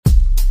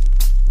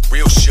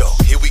Real show,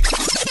 here we go.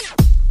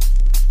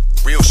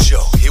 Real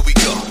show, here we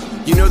go.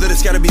 You know that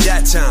it's gotta be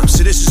that time,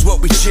 so this is what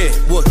we chant.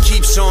 What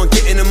keeps on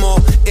getting them all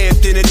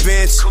amped in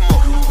advance? Come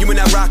on. You and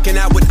I rocking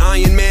out with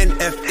Iron Man,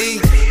 F.E.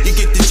 You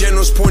get the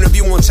general's point of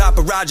view on top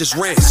of Roger's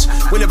rants.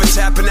 We're never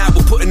tapping out,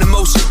 we're putting the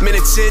most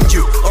minutes in.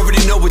 You already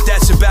know what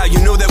that's about,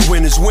 you know that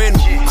winners win.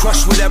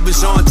 Crush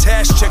whatever's on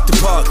task, check the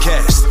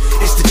podcast.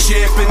 It's the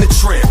champ and the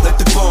tramp, let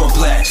the bomb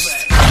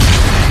blast.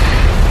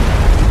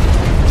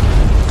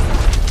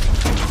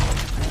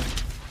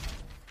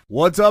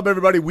 What's up,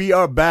 everybody? We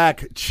are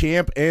back,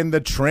 Champ and the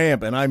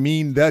Tramp, and I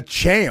mean the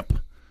champ.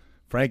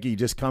 Frankie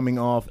just coming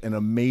off an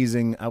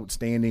amazing,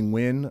 outstanding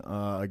win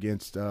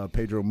against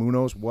Pedro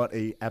Munoz. What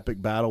a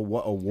epic battle.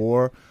 What a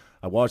war.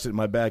 I watched it in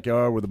my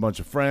backyard with a bunch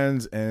of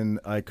friends, and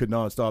I could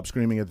not stop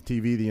screaming at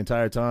the TV the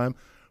entire time.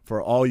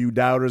 For all you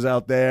doubters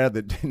out there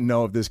that didn't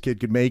know if this kid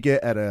could make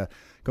it at a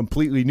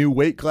completely new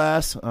weight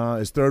class,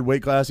 his third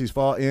weight class he's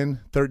fought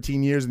in,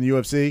 13 years in the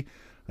UFC.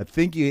 I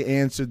think you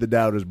answered the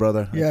doubters,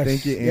 brother. Yes, I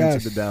think you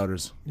answered the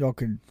doubters. Y'all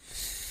could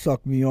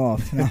suck me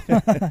off.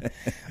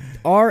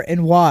 R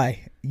and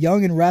Y.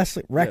 Young and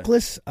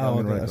reckless? Yeah. Oh, Young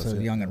and okay. reckless, So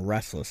yeah. young and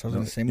restless. I was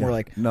going to say more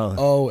like no.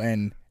 O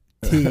and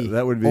T.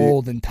 That would be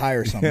old and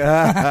tiresome.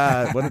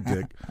 What a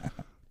dick.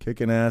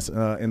 Kicking ass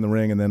in the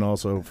ring and then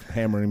also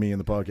hammering me in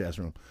the podcast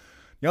room.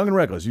 Young and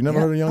reckless. You never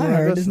heard of Young and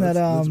reckless? Isn't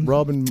that's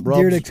Rob's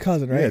Deerdick's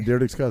cousin, right? Yeah,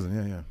 Deerdick's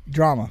cousin. Yeah.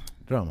 Drama.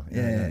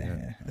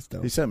 Yeah. That's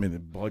dope. He sent me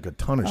like a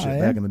ton of shit yeah?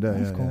 back in the day.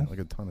 That's cool. Like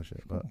a ton of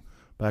shit. But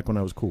back when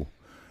I was cool.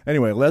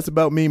 Anyway, less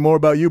about me, more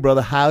about you,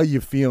 brother. How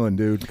you feeling,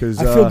 dude? Because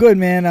I feel good,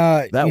 man.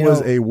 That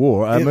was a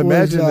war. I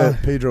imagine was,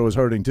 that Pedro was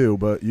hurting too,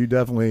 but you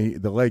definitely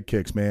the leg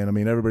kicks, man. I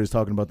mean, everybody's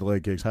talking about the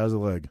leg kicks. How's the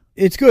leg?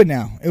 It's good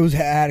now. I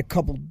had a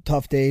couple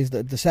tough days.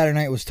 The Saturday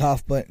night was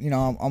tough, but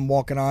I'm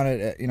walking on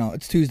it.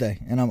 It's Tuesday,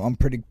 and I'm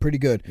pretty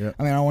good. Yep.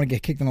 I mean, I don't want to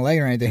get kicked in the leg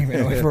or anything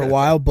for a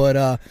while, but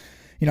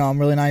I'm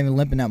really not even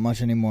limping that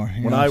much anymore.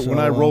 When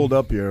I rolled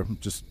up here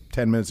just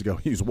 10 minutes ago,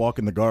 he was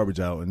walking the garbage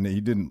out, and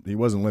he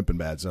wasn't limping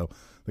bad. So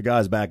the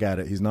guy's back at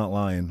it. He's not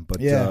lying. But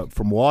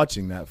from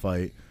watching that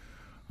fight,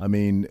 I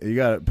mean,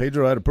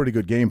 Pedro had a pretty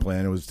good game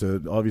plan. It was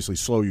to obviously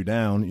slow you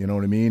down, you know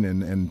what I mean,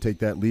 and take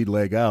that lead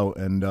leg out.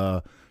 And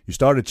you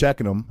started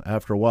checking him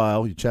after a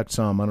while. You checked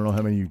some. I don't know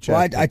how many you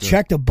checked. Well, I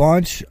checked a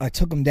bunch. I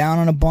took him down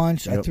on a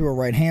bunch. Yep. I threw a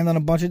right hand on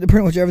a bunch. I did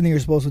pretty much everything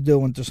you're supposed to do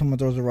when someone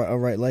throws a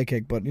right leg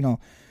kick. But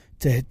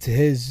to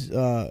his,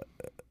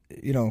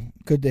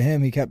 good to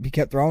him. He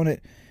kept throwing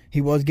it. He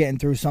was getting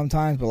through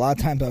sometimes, but a lot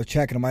of times I was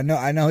checking him. I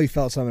know he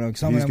felt something.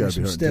 Some of them were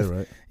some stiff. Too,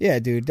 right? Yeah,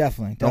 dude,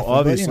 definitely. No,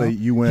 obviously, but,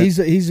 you went.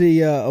 He's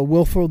a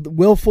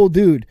willful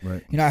dude.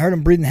 Right. I heard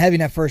him breathing heavy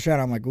in that first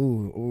round. I'm like,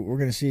 ooh, we're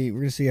gonna see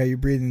how you're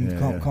breathing.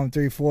 Come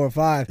 3, 4,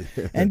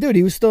 5. And dude,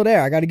 he was still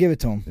there. I got to give it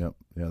to him. Yep.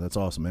 Yeah, that's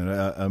awesome, man.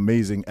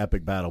 Amazing,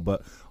 epic battle.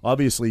 But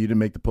obviously, you didn't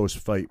make the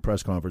post-fight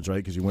press conference, right?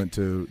 Because you went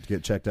to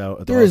get checked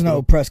out at the There is hospital.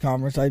 no press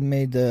conference. I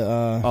made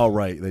the. Oh,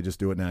 right. They just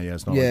do it now. Yeah,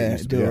 it's not like it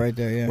used to do be. it right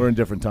there. Yeah, we're in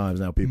different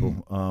times now, people.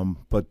 Mm-hmm.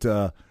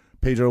 But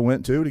Pedro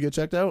went too to get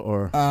checked out,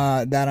 or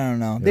that I don't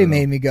know. They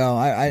made me go.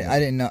 I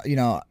didn't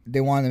know. They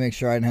wanted to make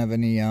sure I didn't have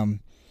any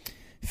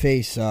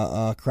face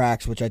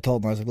cracks, which I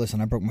told them. I was like, listen,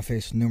 I broke my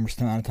face numerous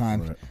amount of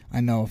times. Right.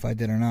 I know if I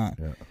did or not.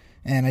 Yeah.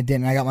 And I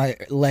didn't. I got my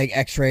leg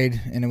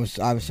x-rayed, and it was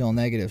obviously all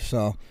negative,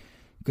 so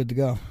good to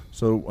go.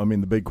 So, I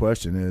mean, the big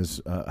question is,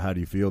 how do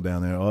you feel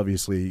down there?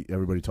 Obviously,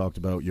 everybody talked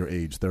about your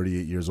age,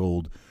 38 years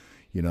old.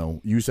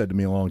 You said to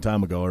me a long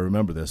time ago, I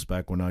remember this,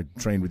 back when I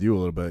trained with you a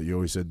little bit, you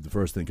always said the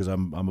first thing, because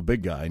I'm a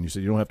big guy, and you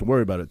said you don't have to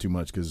worry about it too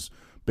much because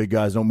big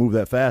guys don't move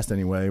that fast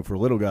anyway. For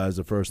little guys,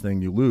 the first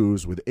thing you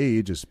lose with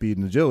age is speed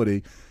and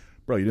agility.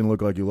 Bro, you didn't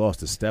look like you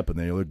lost a step in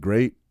there. You look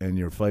great, and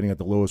you're fighting at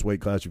the lowest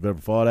weight class you've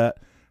ever fought at.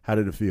 How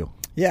did it feel?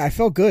 Yeah, I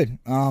felt good.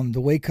 The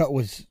weight cut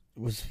was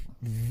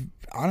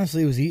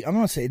honestly, it was I'm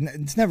going to say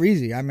it's never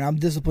easy. I mean, I'm a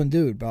disciplined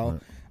dude, bro.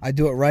 Right. I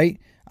do it right.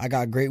 I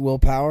got great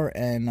willpower,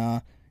 and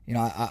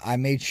I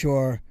made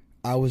sure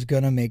I was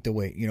going to make the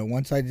weight.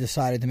 Once I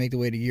decided to make the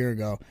weight a year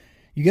ago,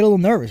 you get a little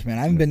nervous, man.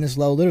 I haven't been this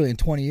low literally in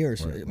 20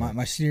 years. Right.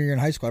 My senior year in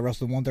high school, I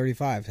wrestled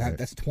 135. Right.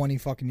 That's 20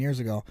 fucking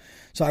years ago.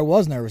 So I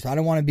was nervous. I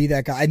didn't want to be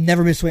that guy. I'd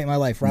never missed weight in my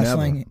life.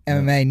 Wrestling,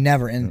 MMA,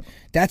 never. And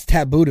that's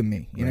taboo to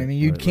me. You know what I mean?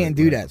 You can't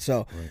do that.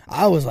 So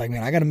I was like,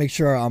 man, I got to make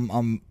sure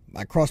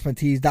I cross my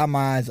T's, dot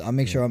my I's. I'll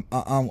make sure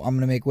I'm going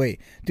to make weight.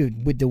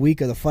 Dude, with the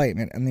week of the fight,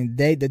 man, I mean,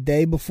 the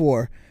day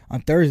before,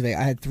 on Thursday,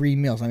 I had 3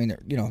 meals. I mean,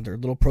 they're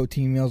little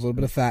protein meals, a little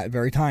bit of fat,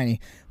 very tiny.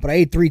 But I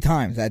ate 3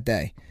 times that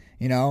day,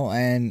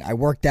 and I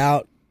worked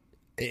out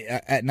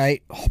at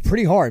night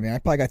pretty hard, man. I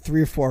probably got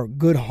 3 or 4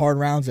 good hard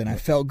rounds in. I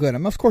felt good. I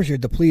mean, of course, you're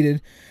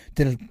depleted.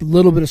 Did a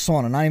little bit of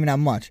sauna, not even that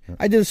much.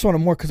 I did a sauna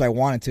more because I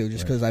wanted to,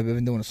 just because I've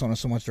been doing a sauna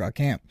so much throughout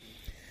camp.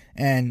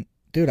 And,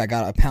 dude, I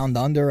got a pound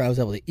under. I was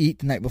able to eat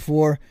the night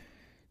before.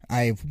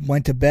 I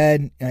went to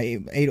bed. I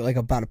ate like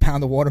about a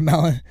pound of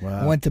watermelon.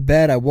 Wow. I went to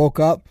bed. I woke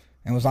up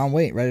and was on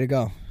weight, ready to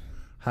go.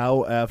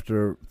 How,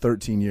 after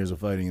 13 years of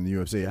fighting in the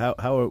UFC,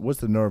 how what's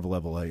the nerve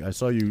level like? I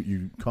saw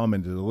you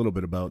commented a little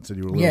bit about, said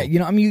you were a little... Yeah,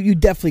 you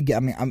definitely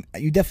get.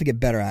 You definitely get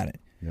better at it.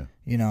 Yeah.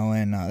 You know,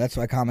 and that's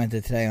what I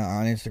commented today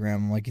on Instagram.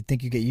 I'm like, you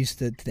think you get used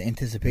to the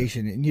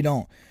anticipation, and you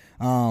don't.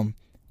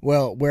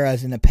 Well,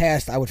 whereas in the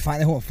past, I would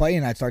find who I'm fighting,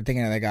 and I'd start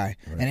thinking of that guy.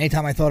 Right. And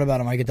anytime I thought about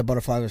him, I get the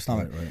butterflies in the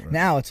stomach. Right.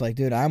 Now it's like,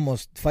 dude,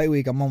 fight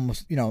week, I'm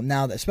almost, you know,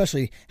 now that,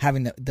 especially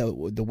having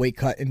the weight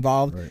cut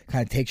involved,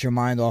 kind of takes your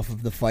mind off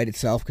of the fight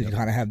itself, because you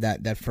kind of have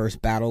that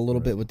first battle a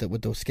little bit with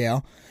the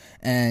scale.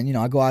 And, you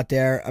know, I go out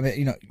there, I mean,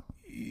 you know,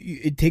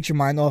 it takes your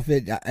mind off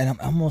it, and I'm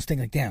almost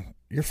thinking, like, damn,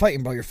 you're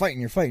fighting, bro, you're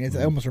fighting. It's,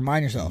 I almost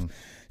remind yourself.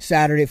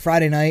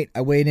 Friday night,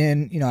 I weighed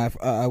in, you know,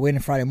 I weighed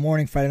in Friday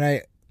morning, Friday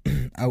night,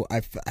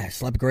 I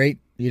slept great.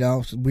 You know,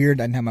 it's weird.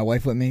 I didn't have my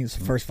wife with me. It's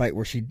the first fight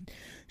where she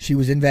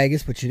was in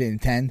Vegas, but she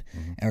didn't attend,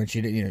 or she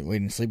didn't. You know, we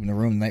didn't sleep in the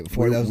room the night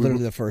before. That was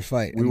literally the first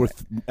fight. We were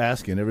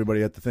asking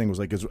everybody at the thing. Was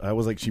like, I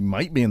was like, she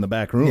might be in the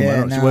back room.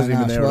 Yeah, she wasn't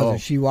even there at all.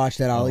 She watched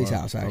at Ali's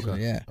house, actually.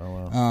 Okay. Yeah. Oh,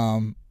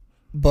 wow.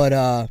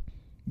 But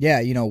yeah,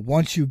 you know,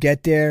 once you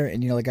get there,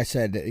 and you know, like I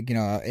said, you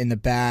know, in the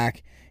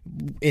back,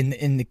 in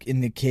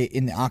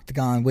the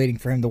octagon, waiting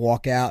for him to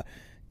walk out,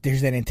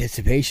 there's that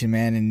anticipation,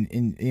 man,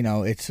 and you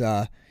know, it's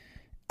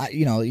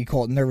you know, you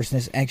call it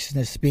nervousness,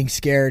 anxiousness, being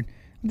scared.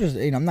 I'm just,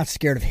 you know, I'm not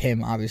scared of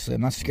him, obviously.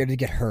 I'm not scared to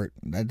get hurt.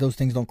 Those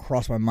things don't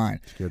cross my mind.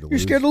 You're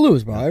scared to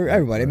lose, bro.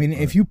 Everybody. I mean,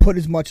 if you put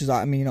as much as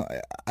I mean, you know,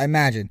 I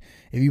imagine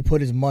if you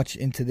put as much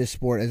into this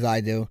sport as I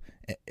do,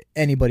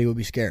 anybody would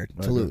be scared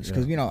to lose,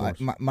 because you know,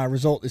 my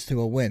result is to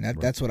go win.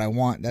 That's what I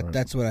want.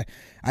 That's what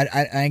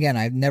I again,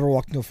 I've never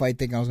walked into a fight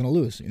thinking I was going to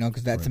lose. You know,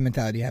 because that's the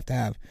mentality you have to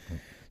have.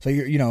 So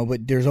you know,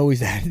 but there's always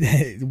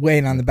that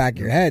weighing on the back of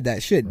your head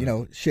that shit. You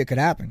know, shit could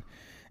happen.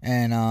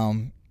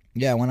 And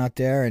yeah, I went out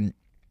there,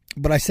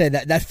 but I said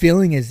that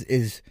feeling is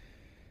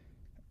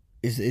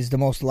the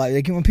most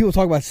like when people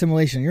talk about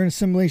simulation. You're in a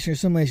simulation.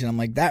 I'm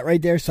like, that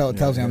right there. So it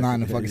tells me I'm not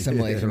in a fucking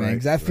simulation, man.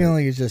 Because that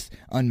feeling is just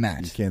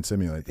unmatched. You can't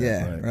simulate that.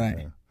 Yeah,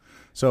 right.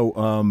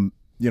 So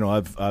you know,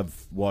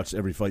 I've watched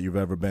every fight you've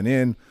ever been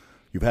in.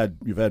 You've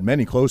had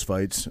many close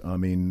fights. I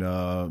mean,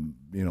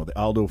 you know, the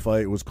Aldo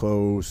fight was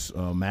close.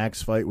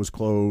 Max fight was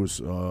close.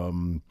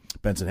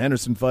 Benson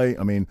Henderson fight.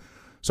 I mean,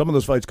 some of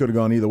those fights could have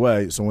gone either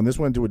way. So when this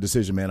went to a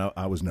decision, man,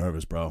 I was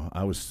nervous, bro.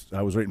 I was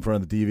right in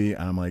front of the TV.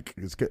 And I'm like,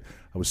 it's good.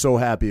 I was so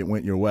happy it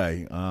went your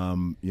way.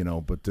 You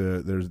know, but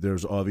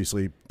there's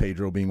obviously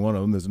Pedro being one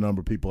of them. There's a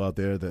number of people out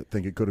there that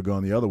think it could have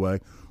gone the other way.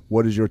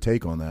 What is your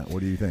take on that?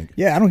 What do you think?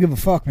 Yeah, I don't give a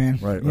fuck, man.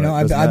 Right. You know,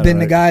 I've been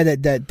the guy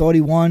that thought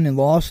he won and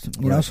lost.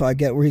 You know, so I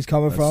get where he's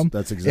coming from.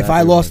 That's exactly. If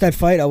I lost that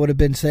fight, I would have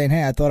been saying,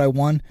 "Hey, I thought I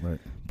won." Right.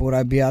 But would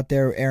I be out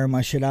there airing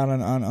my shit out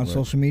on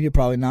social media?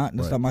 Probably not.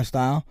 That's not my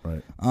style.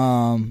 Right.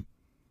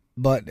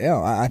 But yeah,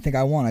 I think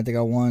I won.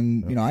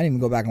 You know, I didn't even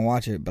go back and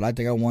watch it, but I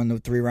think I won the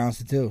 3 rounds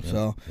to 2.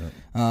 So,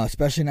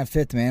 especially in that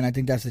 5th, man, I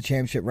think that's the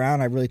championship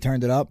round. I really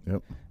turned it up,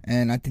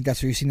 and I think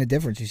that's where you've seen the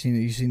difference.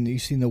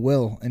 You've seen the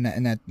will in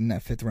that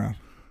 5th round.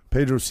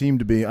 Pedro seemed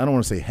to be, I don't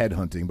want to say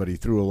headhunting, but he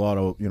threw a lot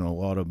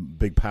of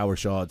big power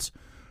shots.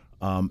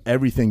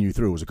 Everything you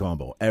threw was a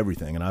combo,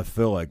 everything, and I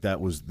feel like that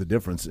was the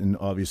difference. And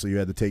obviously, you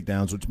had the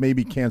takedowns, which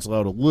maybe cancel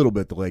out a little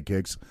bit the leg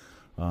kicks.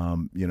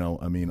 You know,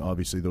 I mean,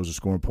 obviously those are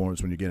scoring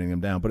points when you're getting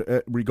them down.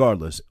 But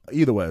regardless,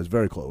 either way, it was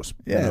very close.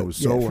 Yeah, and I was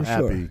so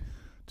happy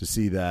to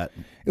see that.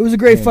 It was a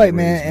great fight,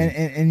 man.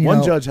 And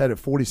one judge had it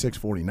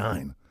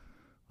 46-49.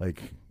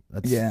 Like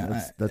that's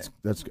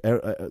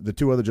the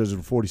 2 other judges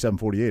were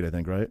 47-48, I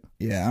think, right?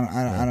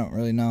 Yeah, I don't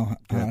really know.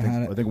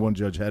 I think one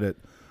judge had it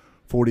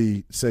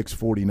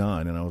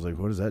 46-49, and I was like,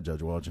 what is that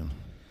judge watching?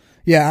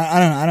 Yeah,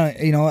 I don't.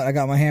 You know what? I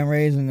got my hand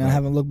raised, and I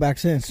haven't looked back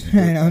since. You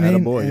know what I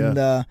mean? Boy,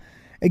 and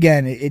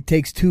again, it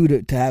takes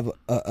 2 to have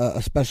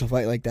a special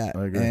fight like that.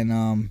 I agree.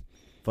 And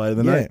fight of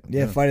the night.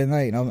 Yeah, fight of the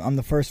night. I'm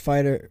the first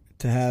fighter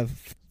to have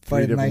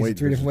fight of the night,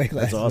 3 different weight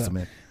classes. That's awesome,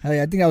 man. I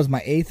think that was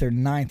my 8th or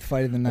 9th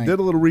fight of the night. I did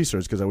a little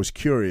research because I was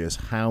curious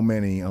how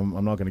many. I'm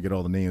not going to get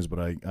all the names, but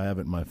I have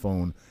it in my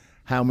phone.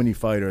 How many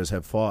fighters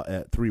have fought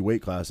at 3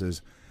 weight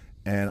classes?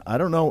 And I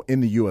don't know in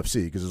the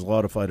UFC, because there's a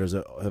lot of fighters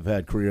that have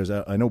had careers.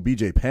 I know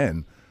BJ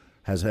Penn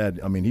has had,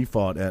 I mean, he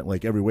fought at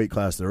like every weight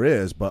class there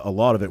is, but a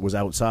lot of it was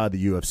outside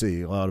the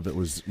UFC. A lot of it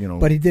was, you know.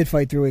 But he did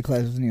fight 3 weight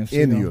classes in the UFC.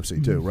 In the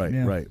UFC too, right,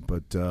 right.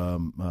 But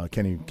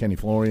Kenny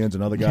Florian's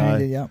another guy.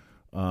 Kenny did,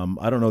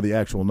 I don't know the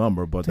actual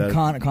number, but that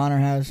Connor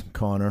has.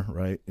 Connor,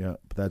 right? Yeah,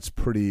 that's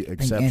pretty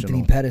exceptional.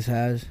 Anthony Pettis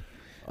has.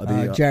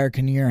 Jared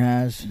Kinnear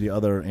has. The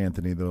other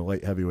Anthony, the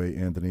light heavyweight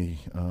Anthony.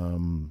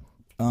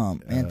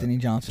 Anthony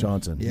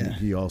Johnson. Yeah,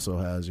 he also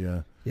has.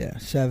 Yeah,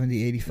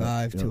 70,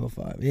 85,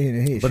 205.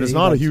 Yeah, but it's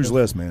not a huge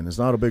list, man. It's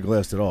not a big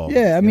list at all.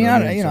 Yeah, I mean, I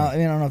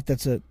don't know if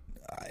that's I'm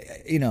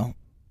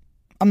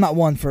not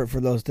one for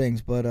those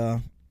things, but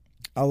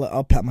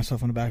I'll pat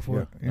myself on the back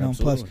for it. You know,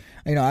 absolutely.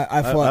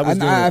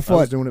 Plus, I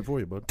was doing it for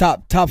you, bud.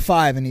 Top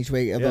 5 in each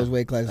weight of those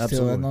weight classes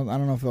absolutely. Too. I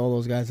don't know if all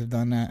those guys have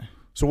done that.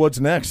 So what's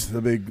next?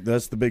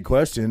 That's the big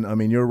question. I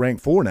mean, you're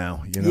ranked 4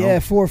 now. You know? Yeah,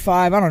 4 or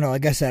 5. I don't know.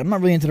 Like I said, I'm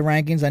not really into the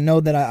rankings. I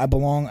know that I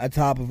belong at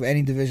top of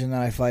any division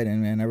that I fight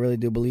in, and I really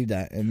do believe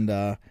that. And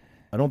I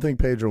don't think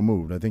Pedro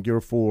moved. I think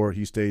you're 4.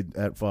 He stayed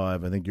at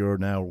 5. I think you're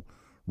now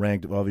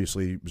ranked.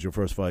 Obviously, it was your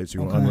first fight, so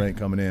you were unranked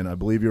coming in. I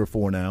believe you're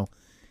 4 now.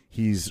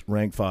 He's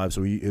ranked 5,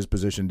 so his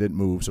position didn't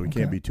move, so he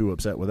can't be too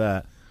upset with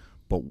that.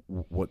 But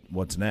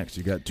what's next?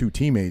 You got 2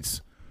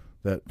 teammates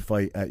that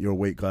fight at your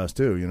weight class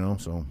too,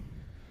 so.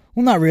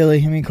 Well, not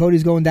really. I mean,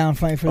 Cody's going down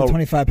fighting for the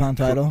 25-pound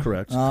title.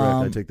 Correct.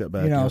 I take that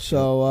back.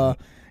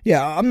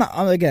 I'm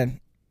not. Again,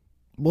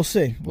 we'll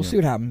see. We'll see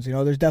what happens.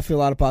 There's definitely a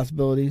lot of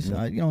possibilities.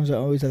 There's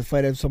always a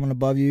fight of someone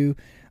above you.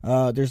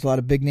 There's a lot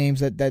of big names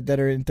that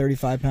are in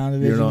 35-pound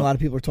division. A lot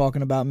of people are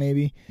talking about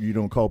maybe. You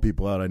don't call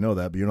people out, I know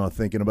that, but you're not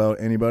thinking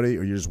about anybody,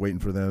 or you're just waiting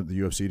for the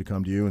UFC to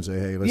come to you and say,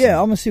 hey, listen. Yeah,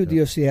 I'm going to see what the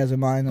UFC has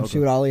in mind. I'll see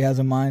what Ali has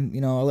in mind.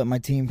 I'll let my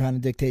team kind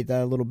of dictate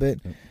that a little bit.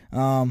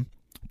 But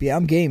yeah,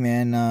 I'm game,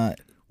 man.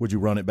 Would you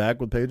run it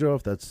back with Pedro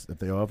if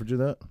they offered you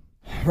that?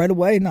 Right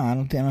away? No, I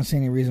don't see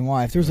any reason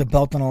why. If there was a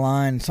belt on the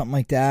line, something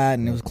like that,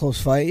 and it was a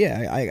close fight,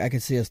 yeah, I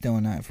could see us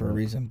doing that for a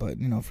reason. But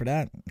for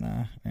that,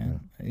 nah, man.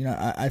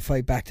 I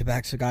fight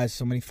back-to-back guys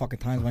so many fucking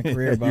times in my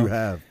career, bro. You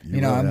have.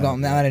 I'm going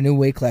now at a new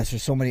weight class.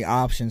 There's so many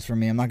options for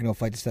me. I'm not gonna go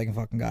fight the second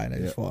fucking guy that I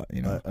just fought.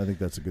 I think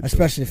that's a good.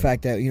 Especially the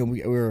fact that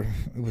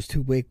it was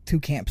two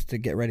camps to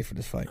get ready for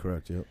this fight.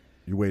 Correct. Yep.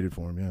 You waited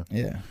for him,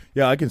 yeah.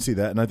 Yeah, I can see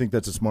that, and I think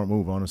that's a smart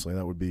move. Honestly,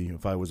 that would be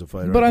if I was a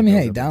fighter. But I mean,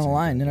 hey, down the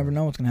line, you never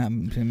know what's going to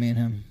happen between me and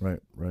him. Right.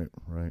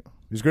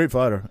 He's a great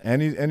fighter,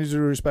 and he's a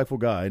respectful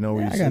guy. I know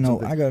I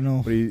got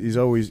no. But he's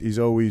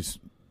always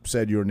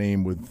said your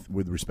name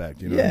with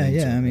respect. Yeah.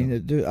 So, I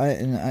mean, dude,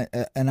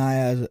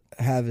 I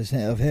have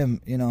of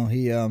him.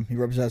 He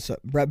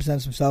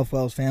represents himself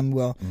well, his family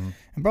well,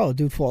 and bro,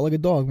 dude fought like a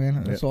dog,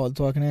 man. That's all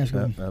I can ask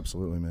him.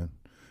 Absolutely, man.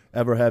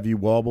 Ever have you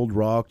wobbled,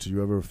 rocked? Do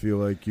you ever feel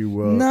like you?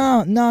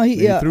 No.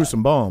 He threw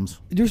some bombs.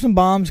 Threw some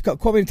bombs.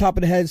 Caught me on top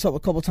of the head a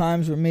couple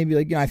times, or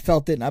maybe I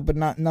felt it, but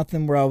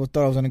nothing where I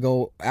thought I was going to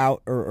go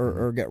out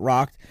or get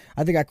rocked.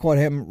 I think I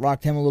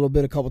rocked him a little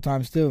bit a couple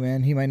times too,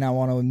 man. He might not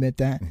want to admit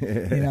that.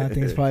 I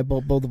think it's probably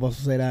both of us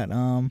will say that.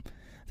 I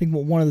think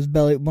one of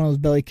those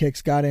belly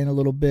kicks got in a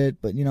little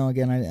bit, but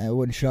again, I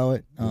wouldn't show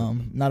it.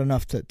 Not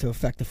enough to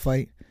affect the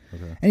fight.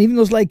 Okay. And even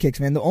those leg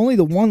kicks, man. Only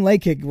the one leg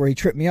kick where he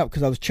tripped me up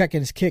because I was checking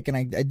his kick and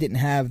I didn't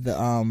have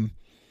the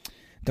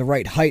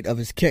right height of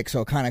his kick,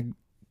 so it kind of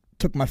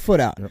took my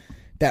foot out. Yep.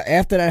 That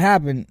after that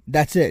happened,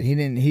 that's it.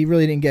 He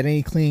really didn't get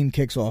any clean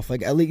kicks off.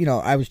 Like at least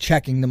I was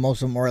checking the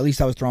most of them, or at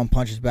least I was throwing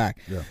punches back.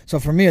 Yeah. So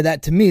for me,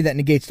 that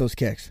negates those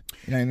kicks.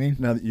 You know what I mean?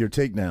 Now, your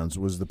takedowns,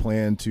 was the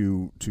plan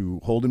to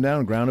hold him down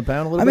and ground and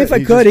pound a little bit? I mean, if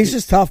I could, he's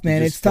just tough,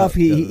 man. It's tough.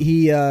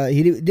 He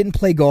didn't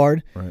play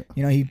guard. Right.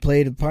 He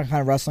played a kind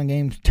of wrestling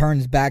game,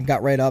 turned his back,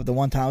 got right up. The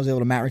one time I was able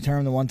to mat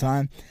return the one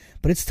time.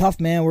 But it's tough,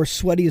 man. We're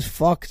sweaty as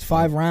fuck. It's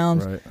 5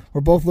 rounds. Right.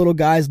 We're both little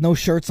guys, no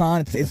shirts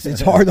on.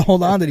 It's hard to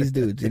hold on to these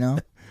dudes,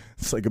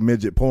 It's like a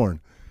midget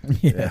porn.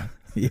 Yeah.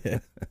 Yeah,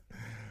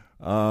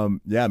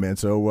 man.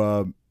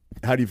 So,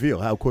 how do you feel?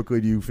 How quickly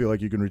do you feel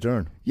like you can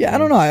return? Yeah, I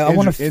don't know. I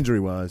want to injury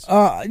wise.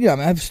 I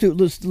have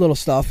little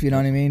stuff. You know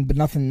what I mean, but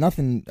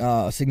nothing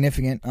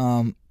significant.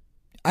 I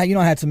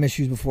had some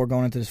issues before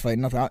going into this fight.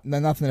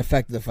 Nothing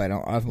affected the fight.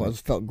 I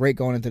felt great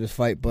going into this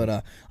fight, but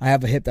I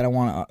have a hip that I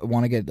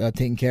want to get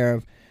taken care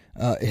of.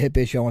 A hip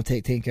issue I want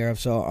to taken care of,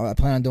 so I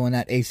plan on doing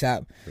that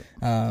ASAP.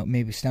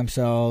 Maybe stem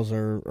cells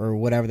or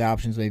whatever the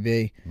options may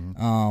be.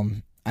 Mm-hmm.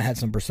 I had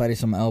some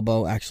bursitis on my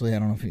elbow. Actually, I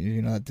don't know if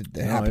you know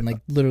that happened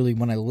literally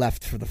when I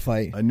left for the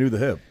fight. I knew the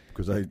hip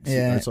because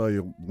I saw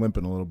you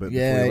limping a little bit.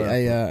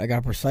 Yeah, I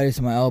got bursitis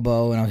in my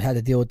elbow, and I had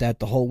to deal with that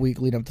the whole week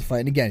leading up to the fight.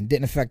 And again, it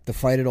didn't affect the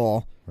fight at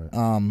all.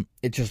 Right.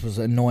 It just was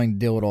annoying to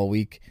deal with all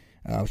week.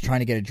 I was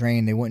trying to get it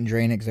drained. They wouldn't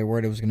drain it because they were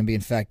worried it was going to be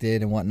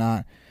infected and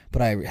whatnot.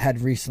 But I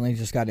had recently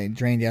just got it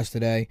drained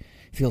yesterday.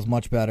 Feels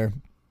much better.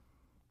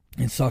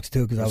 It sucks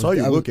too because I saw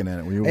you looking at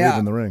it when you were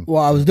leaving the ring.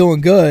 Well, I was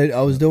doing good.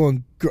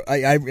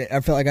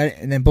 I felt like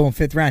and then boom,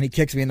 5th round, he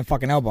kicks me in the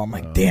fucking elbow. I'm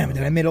like, damn it,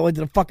 did I made it all the way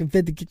to the fucking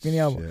 5th to kick me in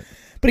the elbow? Shit.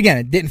 But again,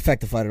 it didn't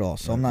affect the fight at all.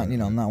 So I'm not,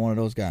 I'm not one of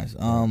those guys.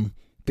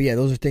 But yeah,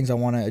 those are things I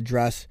want to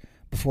address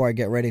before I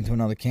get ready into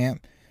another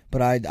camp.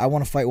 But I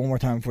want to fight one more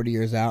time before the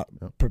year's out,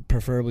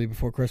 preferably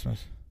before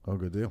Christmas. Oh,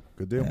 good deal.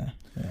 Good deal.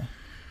 Yeah.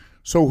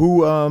 So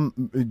who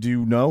do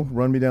you know?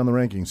 Run me down the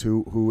rankings.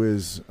 Who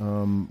is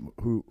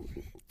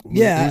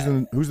who's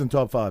in the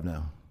top 5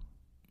 now?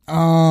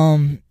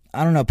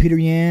 I don't know. Peter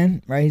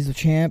Yan, right? He's the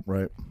champ.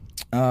 Right.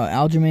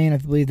 Aljamain, I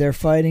believe they're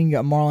fighting. You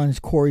got Marlon's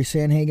Corey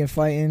Sandhagen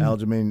fighting.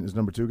 Aljamain is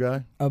number 2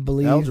 guy? I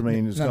believe.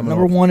 Aljamain is coming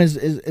number off. 1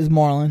 is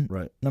Marlon.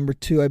 Right. Number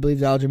 2, I believe,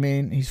 is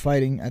Aljamain. He's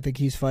fighting. I think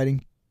he's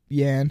fighting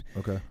Yan.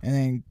 Okay. And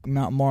then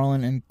Mount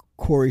Marlon and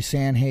Corey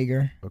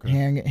Sandhagen. Okay.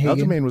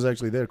 Aljamain was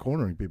actually there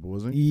cornering people,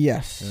 wasn't he?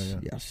 Yes.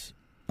 Yes.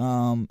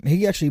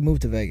 He actually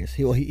moved to Vegas.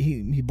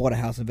 He bought a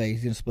house in Vegas.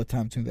 He's gonna split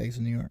time between Vegas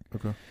and New York.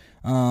 Okay.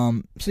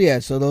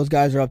 So those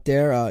guys are up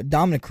there.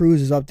 Dominic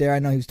Cruz is up there. I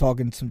know he was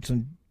talking some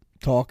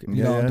talk,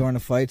 during the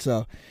fight.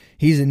 So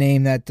he's a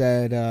name that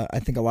I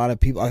think a lot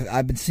of people.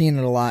 I've been seeing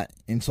it a lot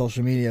in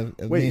social media.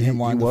 Wait, he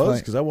was?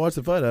 Because I watched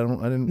the fight. I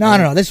didn't.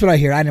 No. This is what I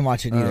hear. I didn't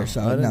watch it either.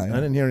 So I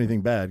didn't hear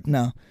anything bad.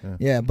 No.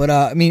 Yeah. But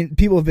I mean,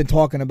 people have been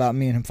talking about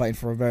me and him fighting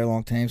for a very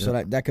long time. So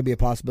that could be a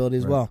possibility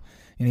as well.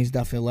 And he's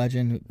definitely a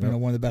legend.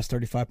 One of the best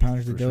 35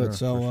 pounders to do it.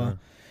 So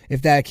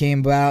if that came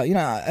about,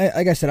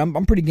 like I said,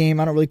 I'm pretty game.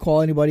 I don't really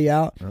call anybody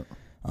out.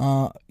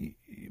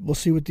 We'll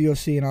see what the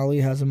UFC and Ali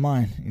has in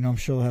mind. I'm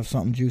sure they'll have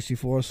something juicy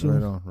for us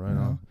soon. Right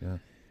on. Yeah.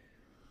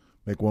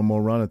 Make one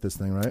more run at this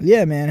thing, right?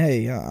 Yeah, man.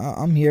 Hey,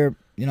 I'm here.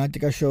 I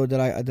think I showed that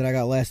I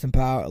got last in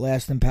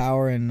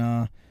power,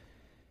 and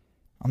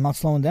I'm not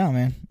slowing down,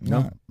 man.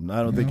 No,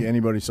 I don't think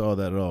anybody saw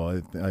that at all.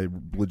 I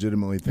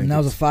legitimately think that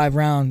was a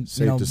 5-round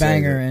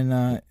banger, and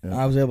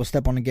I was able to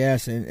step on the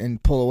gas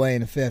and pull away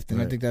in the 5th,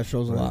 and I think that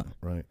shows a lot.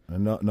 Right,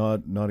 and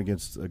not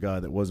against a guy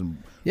that wasn't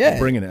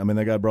bringing it. I mean,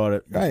 that guy brought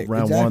it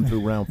round 1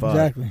 through round 5.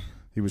 Exactly.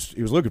 He was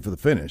looking for the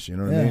finish. You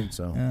know what I mean?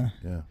 So yeah.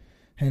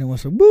 And it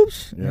was some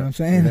whoops. You know what I'm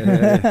saying?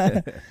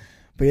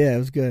 But yeah, it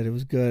was good. It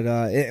was good.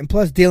 And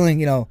plus, dealing,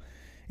 it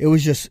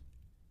was.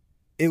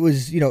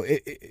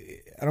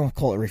 I don't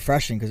call it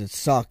refreshing because it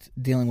sucked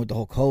dealing with the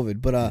whole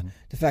COVID, but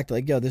the fact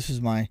that this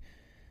is my,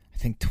 I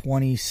think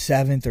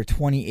 27th or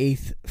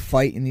 28th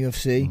fight in the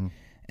UFC,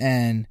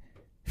 and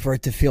for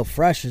it to feel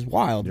fresh is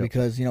wild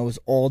because it was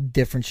all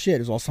different shit. It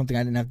was all something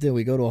I didn't have to do.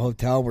 We go to a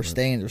hotel, we're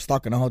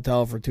stuck in a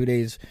hotel for 2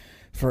 days,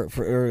 for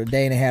a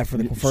day and a half for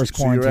the first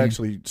quarantine. So you're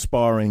actually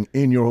sparring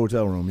in your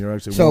hotel room. You're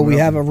actually we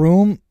have a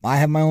room. I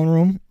have my own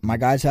room. My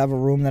guys have a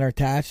room that are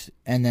attached,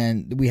 and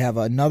then we have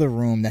another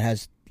room that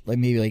has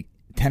maybe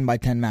 10 by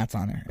 10 mats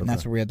on there, and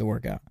that's where we had to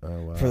work out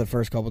for the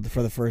first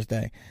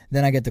day.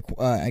 Then I get the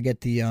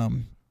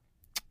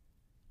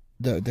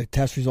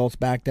test results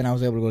back. Then I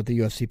was able to go to the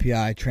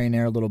UFCPI, train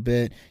there a little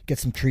bit, get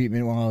some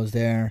treatment while I was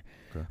there.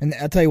 Okay. And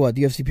I'll tell you what,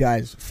 the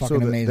UFCPI is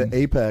fucking amazing. The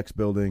Apex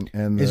building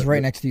is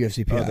right next to the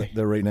UFCPI.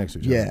 They're right next to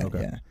each other. Yeah,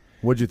 okay. yeah.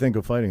 What'd you think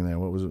of fighting there?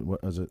 What was it?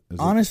 What is it?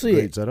 Honestly, a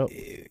great setup?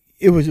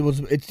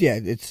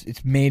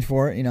 It's made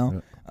for it.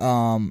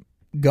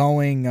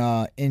 Going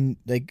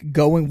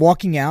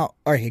walking out.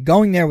 All right,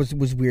 going there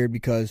was weird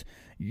because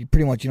you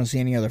pretty much you don't see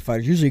any other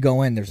fighters. Usually you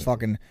go in, there's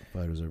fucking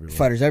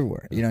fighters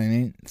everywhere. You know what I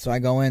mean? So I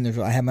go in.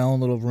 I have my own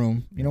little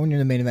room. When you're in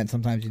the main event,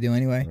 sometimes you do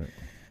anyway. Right.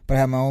 But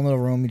I had my own little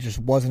room. It just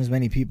wasn't as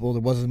many people.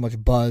 There wasn't as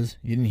much buzz.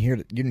 You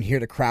didn't hear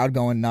the crowd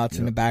going nuts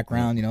in the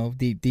background.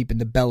 Deep in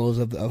the bellows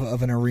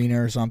of an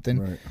arena or something.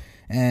 Right.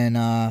 And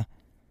I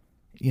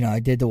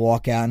did the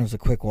walkout, and it was a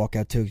quick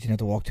walkout too because you didn't have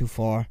to walk too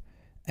far.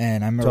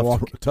 And I remember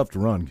walking. Tough to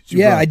run.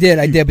 I did.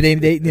 But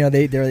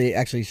they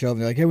actually showed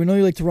me hey, we know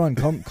you like to run.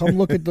 Come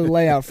look at the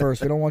layout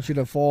first. We don't want you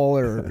to fall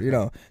or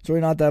It's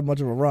really not that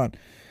much of a run.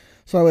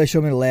 So they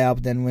showed me the layout.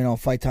 But then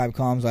fight time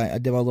comes. I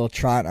did my little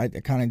trot. I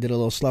kind of did a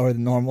little slower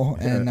than normal.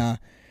 And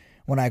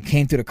when I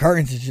came through the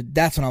curtains,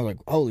 that's when I was like,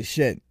 holy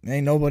shit,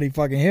 ain't nobody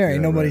fucking here.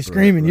 Ain't nobody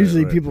screaming.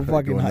 Usually people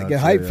fucking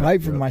get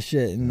hyped for my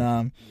shit. And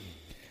I'm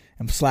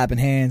slapping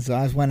hands. So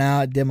I just went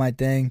out, did my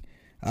thing.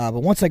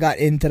 But once I got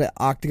into the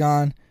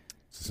octagon,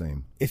 it's the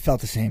same. It felt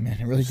the same, man.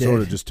 It really did.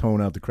 Sort of just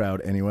tone out the crowd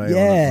anyway.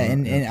 Yeah,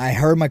 and I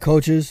heard my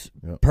coaches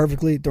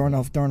perfectly during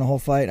the whole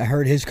fight. I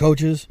heard his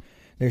coaches.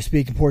 They were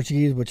speaking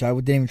Portuguese, which I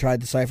didn't even try to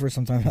decipher.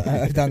 Sometimes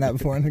I've done that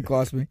before and it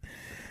cost me.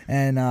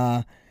 And,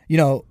 I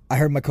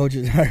heard my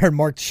coaches. I heard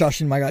Mark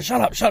shushing my guy, shut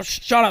up,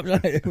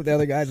 with the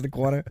other guys in the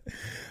corner.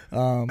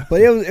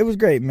 But it was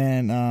great,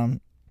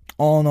 man.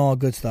 All in all,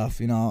 good stuff.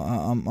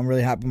 I'm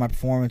really happy with my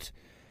performance.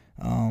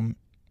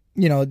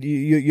 You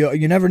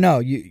never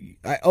know.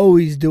 I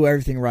always do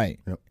everything right,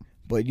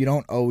 but you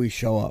don't always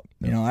show up.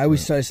 I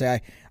always try to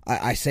say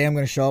I say I'm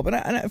going to show up, and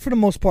I, for the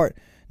most part,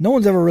 no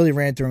one's ever really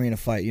ran through me in a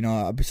fight.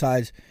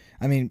 Besides,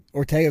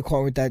 Ortega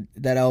caught with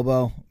that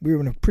elbow. We were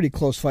in a pretty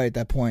close fight at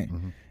that point,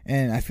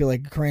 and I feel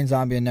like Korean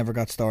Zombie never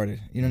got started.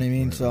 You know what I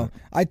mean?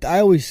 I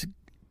always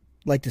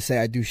like to say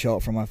I do show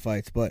up for my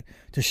fights, but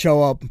to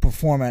show up and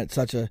perform at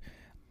such a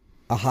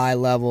high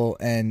level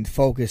and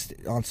focused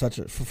on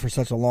for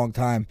such a long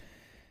time.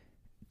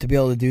 To be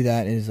able to do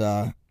that is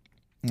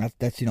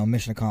that's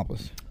mission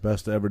accomplished.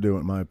 Best to ever do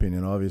it, in my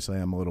opinion. Obviously,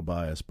 I'm a little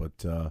biased,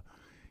 but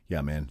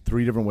yeah, man,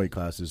 3 different weight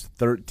classes,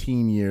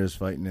 13 years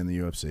fighting in the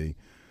UFC,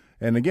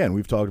 and again,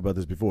 we've talked about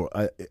this before.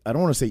 I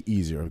don't want to say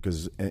easier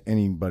because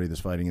anybody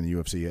that's fighting in the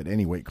UFC at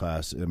any weight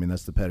class,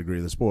 that's the pedigree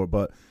of the sport.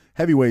 But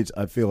heavyweights,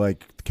 I feel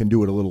like can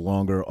do it a little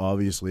longer.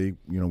 Obviously,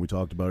 we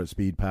talked about it,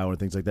 speed, power,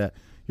 things like that.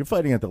 You're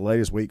fighting at the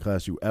lightest weight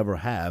class you ever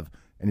have,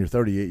 and you're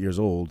 38 years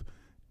old.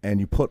 And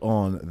you put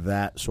on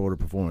that sort of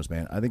performance,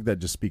 man. I think that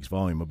just speaks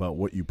volume about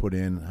what you put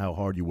in, how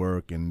hard you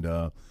work, and,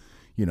 that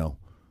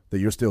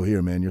you're still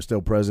here, man. You're still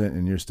present,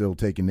 and you're still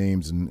taking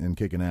names and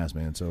kicking ass,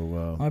 man.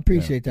 So I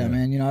appreciate that,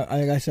 man.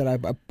 Like I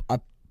said, I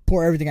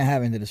pour everything I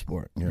have into the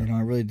sport. Yeah. I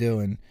really do.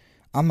 And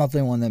I'm not the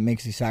only one that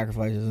makes these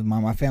sacrifices.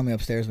 My family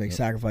upstairs makes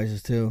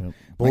sacrifices, too. Yep.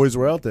 Boys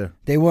were out there.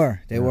 They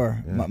were. They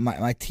were. Yeah.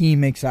 My team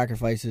makes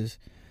sacrifices.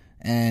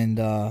 And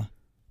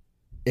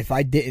if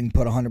I didn't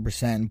put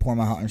 100% and pour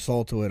my heart and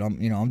soul to it,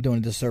 I'm doing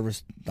a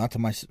disservice, not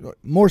to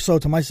more so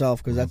to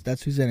myself because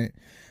that's who's in it,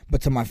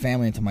 but to my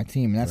family and to my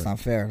team, and that's not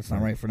fair. It's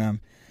not right for them.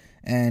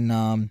 And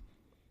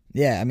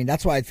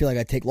that's why I feel like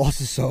I take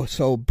losses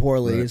so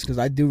poorly is because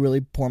I do really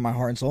pour my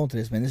heart and soul into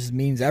this, man. This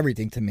means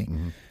everything to me,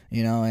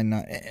 And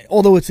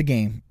although it's a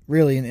game,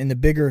 really, in the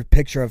bigger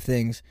picture of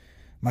things,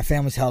 my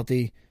family's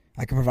healthy.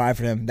 I can provide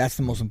for them. That's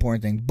the most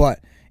important thing. But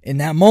in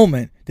that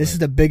moment, this is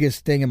the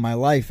biggest thing in my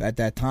life at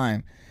that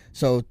time.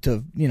 So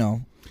to,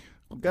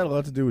 got a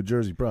lot to do with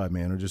Jersey pride,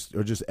 man, or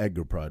just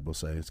Edgar pride. We'll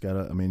say it's got.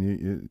 I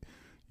mean,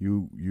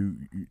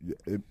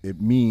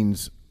 it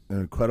means an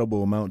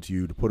incredible amount to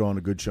you to put on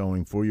a good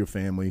showing for your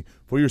family,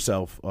 for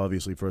yourself,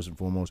 obviously first and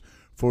foremost,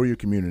 for your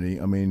community.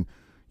 I mean,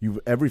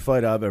 every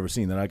fight I've ever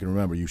seen that I can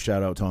remember, you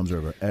shout out Tom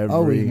Zerber.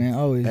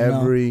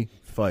 Every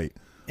fight.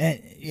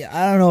 And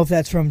I don't know if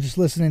that's from just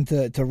listening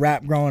to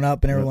rap growing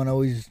up and everyone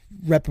always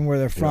repping where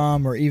they're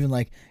from, or even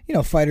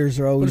fighters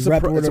are always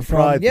repping where they're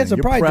from. Yeah, it's a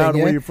pride thing. Proud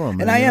of where you're from,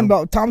 man, and I am.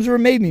 But Tom Zerber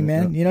made me,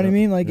 man. You know what I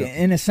mean? Like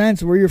in a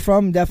sense, where you're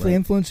from definitely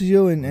influences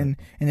you, and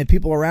the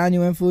people around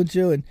you influence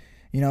you. And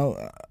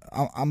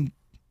I'm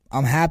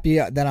happy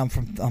that I'm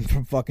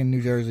from fucking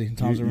New Jersey.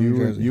 Tom Zerber, New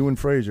Jersey. You and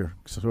Frazier,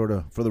 sort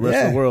of for the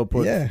rest of the world,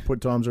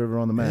 put Tom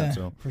Zerber on the map.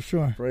 So for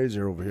sure,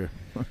 Frazier over here.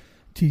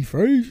 T.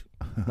 Frazier.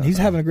 He's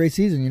having a great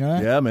season, you know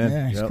that? Yeah, man.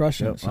 Yeah, he's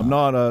crushing it. So. I'm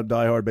not a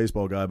diehard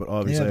baseball guy, but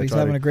obviously he's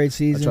having a great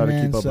season. I try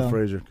to keep up with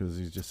Frazier because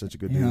he's just such a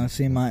good dude. I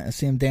see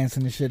him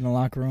dancing and shit in the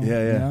locker room.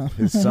 Yeah.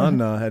 His son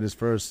had his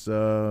first,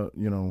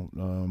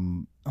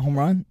 home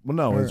run? Well,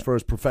 no, his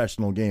first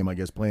professional game, I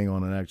guess, playing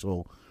on an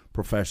actual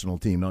professional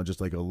team, not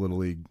just like a little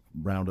league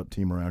roundup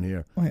team around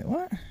here. Wait,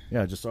 what?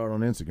 Yeah, I just saw it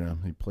on Instagram.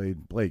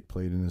 Blake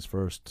played in his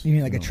first. You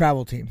mean like a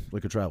travel team?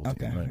 Like a travel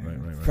team.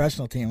 Right.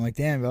 Professional team. Like,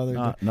 damn, bro,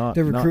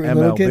 they're recruiting not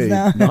little kids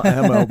now. Not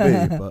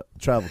MLB, but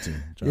travel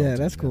team.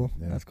 That's cool.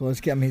 Yeah. That's cool.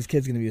 His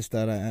kid's going to be a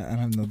stud. I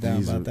have no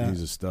doubt about that.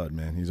 He's a stud,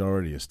 man. He's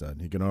already a stud.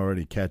 He can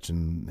already catch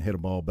and hit a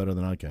ball better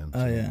than I can.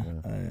 Oh,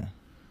 yeah.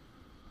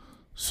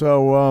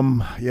 So,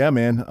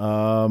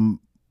 man.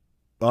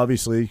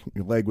 Obviously,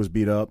 your leg was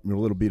beat up. You're a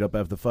little beat up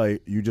after the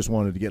fight. You just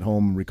wanted to get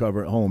home and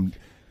recover at home.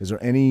 Is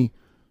there any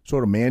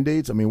sort of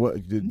mandates? I mean, what?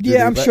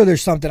 I'm sure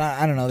there's something.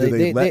 I don't know. Do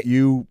they let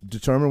you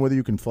determine whether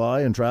you can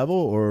fly and travel,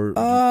 or?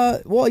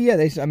 Well, yeah.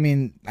 They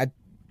didn't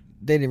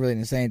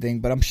really say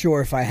anything, but I'm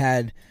sure if I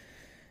had,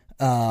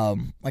 I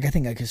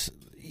think I could.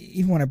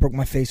 Even when I broke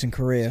my face in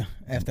Korea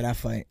after that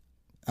fight,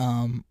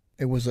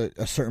 it was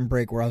a certain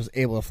break where I was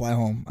able to fly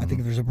home. I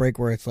think if there's a break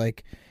where it's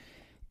like.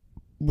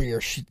 Where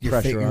your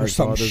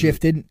something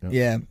shifted,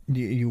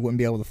 you wouldn't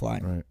be able to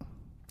fly. Right.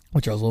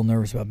 Which I was a little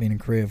nervous about being in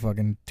Korea.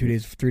 Fucking 3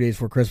 days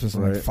before Christmas.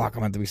 I'm like, fuck,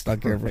 I'm going to be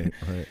stuck here. Right.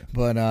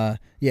 But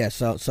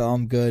so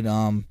I'm good.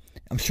 I'm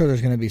sure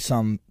there's going to be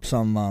some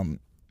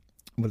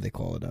what do they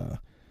call it?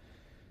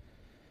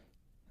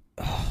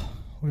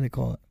 What do they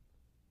call it?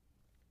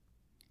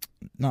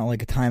 Not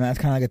like a timeout. It's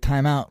kind of like a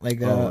timeout,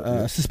 like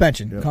a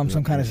suspension.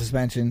 Some kind of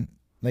suspension.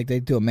 Like they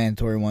do a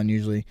mandatory one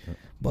usually. Yeah.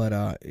 But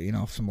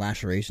some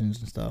lacerations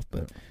and stuff.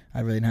 But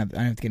I didn't have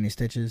to get any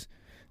stitches.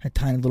 I had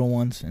tiny little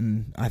ones,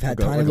 and I've had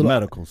tiny little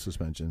medical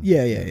suspension.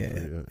 Yeah.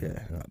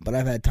 But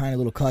I've had tiny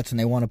little cuts, and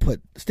they want to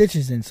put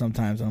stitches in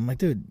sometimes. And I'm like,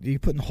 dude, you're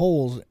putting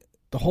holes.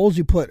 The holes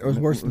you put are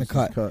worse than the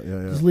cut.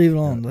 Just leave it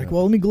alone.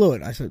 Well, let me glue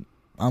it. I said,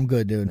 I'm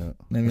good, dude.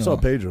 Yeah. I saw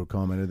Pedro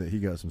commented that he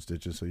got some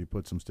stitches, so you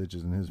put some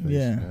stitches in his face.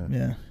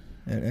 Yeah.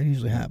 It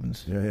usually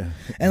happens. Yeah.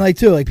 And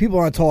people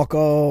want to talk,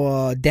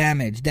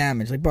 damage.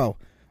 Like, bro.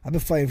 I've been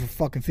fighting for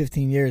fucking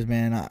 15 years,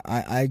 man.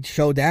 I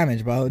show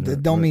damage, bro.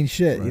 It don't mean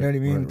shit. You know what I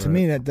mean? To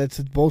me, that's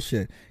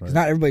bullshit. Because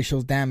not everybody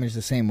shows damage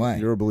the same way.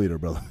 You're a bleeder,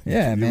 brother.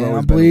 Yeah, man. I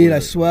bleed, I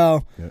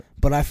swell,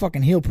 but I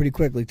fucking heal pretty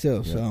quickly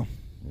too. Yeah. So,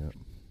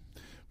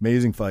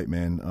 amazing fight,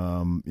 man.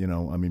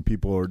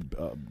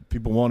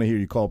 People want to hear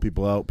you call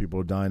people out. People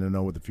are dying to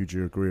know what the future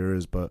of your career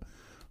is, but.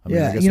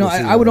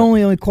 I would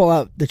only call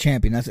out the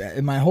champion. That's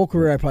in my whole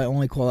career. I probably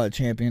only call out a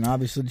champion.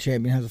 Obviously, the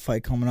champion has a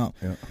fight coming up.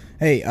 Yeah.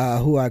 Hey,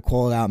 who I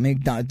called out? Maybe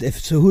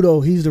if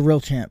Cejudo, he's the real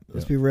champ.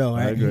 Let's be real,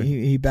 right?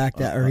 He backed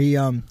that, or he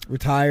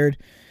retired.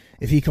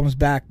 If he comes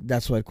back,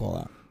 that's what I'd call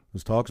out.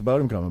 There's talks about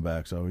him coming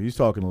back, so he's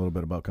talking a little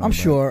bit about coming back.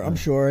 I'm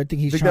sure. I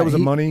think he's. Think that was a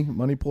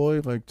money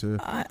ploy, like to.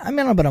 I don't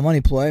know about a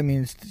money ploy. I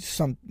mean, it's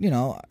some.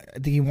 I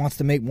think he wants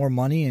to make more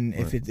money, and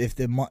if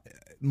the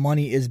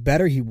money is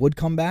better, he would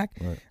come back.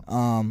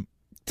 Right.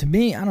 To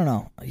me, I don't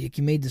know. You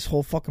made this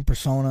whole fucking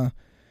persona.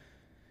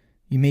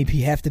 You made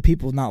half the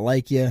people not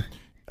like you.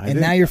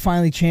 Now you're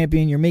finally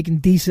champion. You're making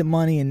decent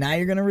money, and now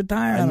you're going to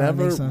retire. That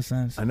makes no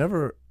sense. I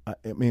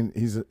mean,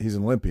 he's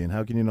an Olympian.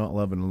 How can you not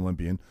love an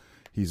Olympian?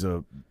 He's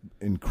an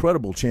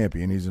incredible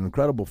champion. He's an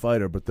incredible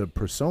fighter. But the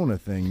persona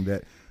thing,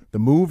 that the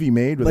move he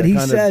made with he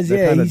says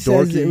it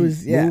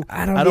was. Yeah, move,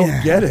 I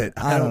don't get it.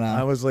 I don't know.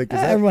 I was like,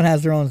 everyone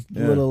has their own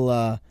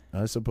little.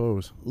 I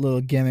suppose.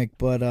 Little gimmick,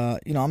 but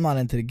I'm not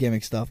into the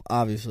gimmick stuff.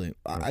 Obviously,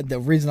 the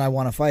reason I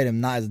want to fight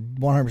him is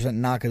 100%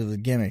 not because of the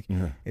gimmick,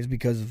 is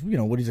because of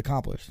what he's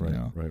accomplished. Right, you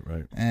know?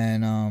 right.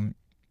 And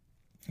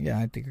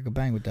I think I could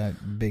bang with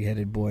that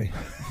big-headed boy.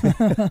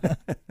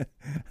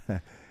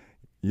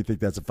 You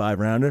think that's a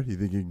 5-rounder? You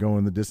think you can go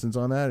in the distance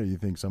on that, or you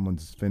think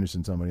someone's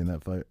finishing somebody in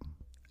that fight?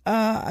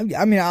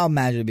 I mean, I'll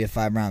imagine it'd be a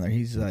 5-rounder.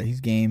 He's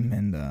game,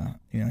 and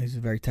he's a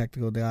very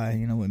technical guy.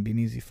 Wouldn't be an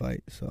easy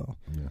fight. So.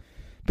 Yeah.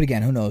 But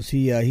again, who knows?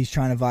 He's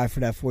trying to vie for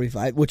that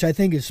 45, which I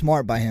think is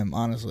smart by him,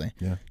 honestly.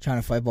 Yeah.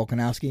 Trying to fight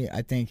Volkanovski.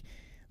 I think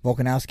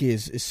Volkanovski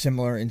is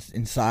similar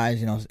in size.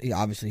 You know,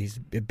 obviously he's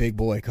a big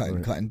boy,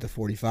 cutting to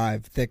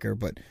 45, thicker,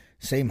 but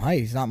same height.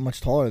 He's not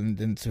much taller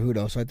than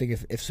Cejudo. So I think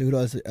if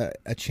Cejudo has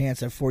a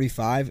chance at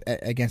 45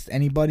 against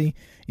anybody,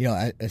 you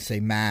know, say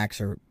Max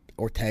or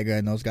Ortega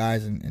and those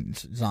guys and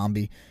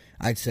Zombie,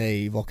 I'd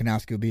say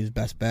Volkanovski would be his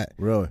best bet.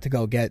 Really? To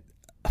go get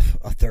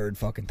a third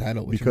fucking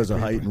title. Because of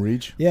height and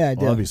reach? Yeah, I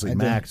do. Obviously,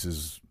 Max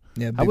is...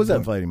 Yeah, how was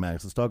that fighting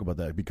Max? Let's talk about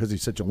that. Because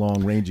he's such a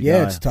long, rangy guy.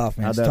 Yeah, it's tough,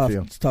 man. How'd It's that tough.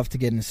 feel? It's tough to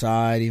get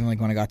inside. Even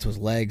like when I got to his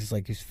legs, it's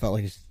like he felt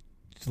like his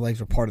legs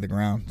were part of the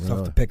ground. It's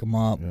tough to pick him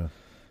up.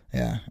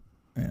 Yeah.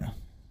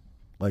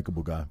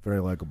 Likable guy.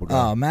 Very likable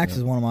guy. Oh, Max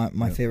is one of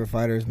my favorite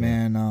fighters,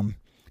 man.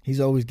 He's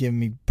always giving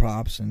me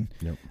props, and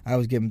I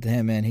always give them to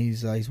him, man.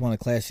 He's one of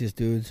the classiest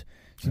dudes.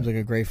 Seems like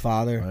a great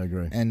father. I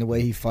agree. And the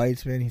way he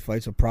fights, man, he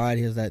fights with pride.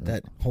 He has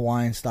that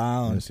Hawaiian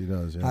style. Yes, he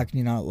does. Yeah. How can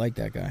you not like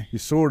that guy? He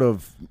sort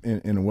of,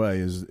 in a way,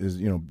 is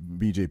you know,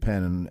 BJ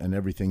Penn and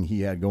everything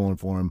he had going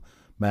for him.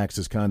 Max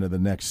is kind of the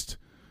next,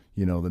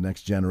 you know, the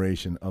next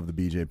generation of the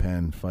BJ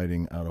Penn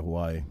fighting out of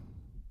Hawaii.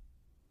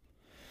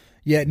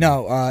 Yeah,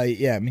 no,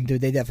 I mean,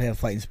 dude, they definitely have a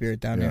fighting spirit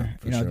down there.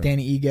 You know, sure.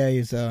 Danny Ige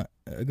is a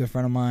good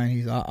friend of mine.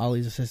 He's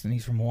Ali's assistant.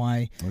 He's from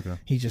Hawaii. Okay.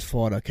 He just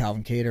fought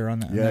Calvin Cater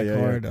on that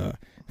card.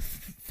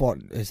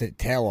 Fought his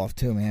tail off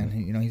too, man.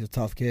 You know, he's a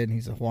tough kid.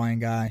 He's a Hawaiian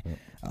guy.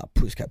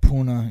 He's got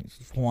Puna,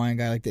 he's a Hawaiian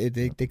guy. Like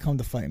they come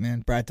to fight, man.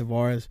 Brad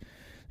Tavares,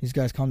 these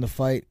guys come to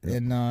fight,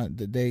 and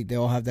they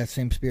all have that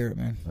same spirit,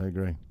 man. I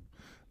agree.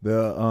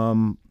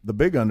 The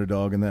big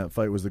underdog in that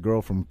fight was the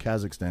girl from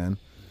Kazakhstan.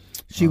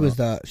 She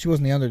wasn't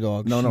the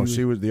underdog.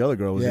 She was the other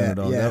girl was the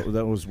underdog. Yeah.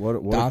 That was what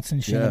Dotson,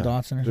 Sheena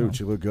Dotson or dude, something.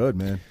 she looked good,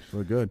 man. She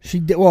looked good. She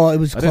did well. It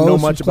was. I Close, didn't know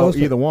much close,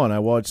 about either one. I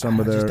watched some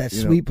of their. That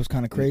sweep was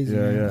kind of crazy.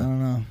 Yeah, man. yeah. I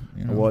don't know.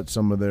 You know. I watched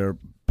some of their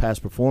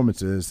past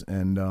performances,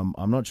 and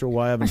I'm not sure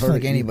why I haven't I heard. feel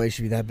like anybody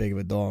should be that big of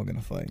a dog in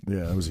a fight.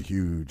 Yeah, it was a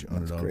huge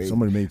underdog. Crazy.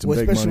 Somebody made some big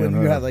money especially on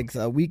when you her. have like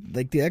a week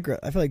like that girl.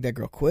 I feel like that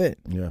girl quit.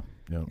 Yeah.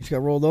 She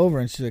got rolled over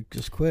and she like,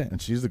 just quit.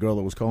 And she's the girl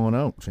that was calling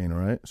out Shayna,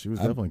 right? She was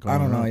definitely calling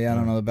out. I don't know. Yeah, I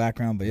don't know the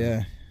background, but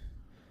yeah.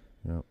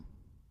 Yeah.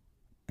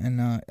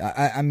 And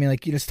I mean,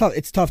 like, you know,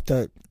 it's tough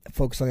to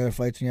focus on the other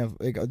fights when you have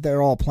like,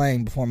 they're all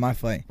playing before my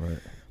fight, right?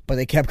 But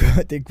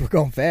they were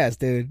going fast,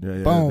 dude.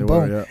 Yeah, boom,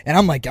 boom, and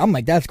I'm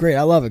like, that's great.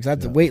 I love it because I have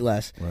to wait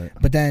less. Right.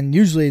 But then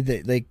usually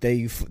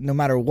they no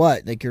matter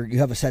what, like you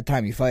have a set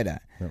time you fight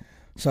at. Yep.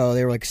 So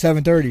they were like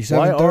 7:30,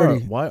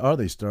 7:30. Why are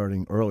they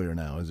starting earlier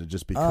now? Is it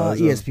just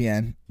because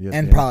ESPN,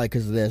 and probably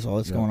because of this, all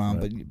that's going on.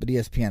 Right. But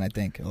ESPN, I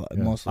think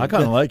mostly. I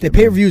kind of like the it. The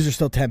pay-per-views are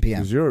still 10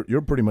 p.m. Because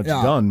you're pretty much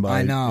done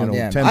by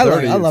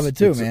 10:30. I love it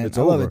too, man.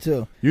 I love it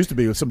too. Used to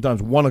be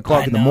sometimes 1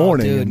 o'clock in the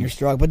morning, dude, and you're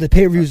struggling. But the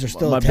pay-per-views are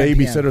still. My 10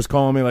 babysitter's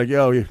calling me like,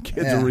 "Yo, your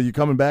kids are you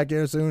coming back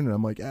here soon?" And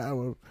I'm like, "Yeah."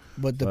 Well.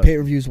 But the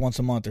pay-per-views once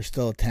a month are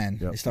still at 10.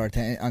 Yep. They start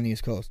at 10 on the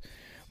East Coast.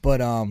 But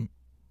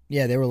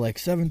they were like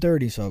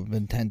 7:30, so it's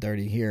been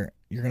 10:30 here.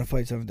 You're gonna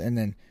fight 7, and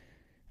then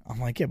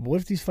I'm like, yeah, but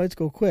what if these fights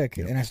go quick?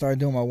 Yep. And I started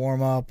doing my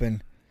warm up,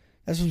 and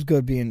that's what's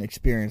good being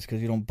experienced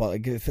because you don't.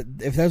 Like, if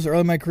that was early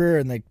in my career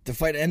and like the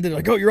fight ended,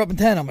 like, oh, you're up in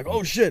 10. I'm like,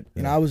 oh shit,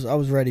 you know, I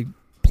was ready,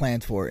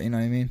 planned for it. You know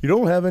what I mean? You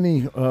don't have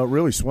any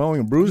really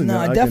swelling or bruising. No,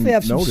 I definitely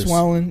have some notice.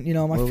 swelling. You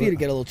know, my feet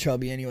get a little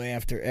chubby anyway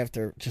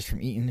after just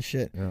from eating the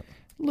shit. Yeah.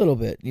 A little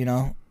bit, you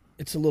know,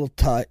 it's a little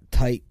tight,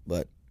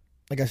 but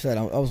like I said,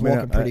 I was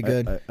walking pretty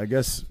good. I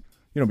guess.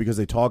 You know, because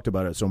they talked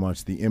about it so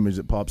much, the image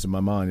that pops in my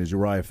mind is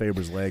Uriah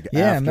Faber's leg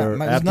after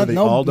the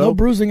Aldo. No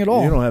bruising at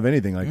all. You don't have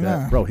anything like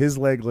that. Bro, his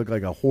leg looked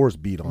like a horse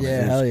beat on it.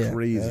 It was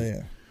crazy.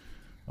 Hell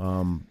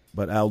yeah.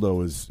 But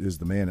Aldo is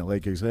the man at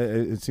leg kicks.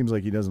 It seems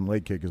like he doesn't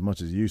leg kick as much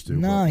as he used to.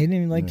 No, he didn't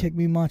even leg kick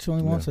me much,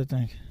 only once, I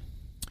think.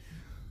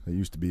 That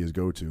used to be his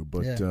go-to.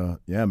 But,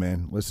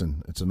 man,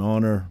 listen, it's an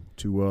honor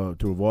to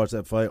have watched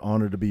that fight,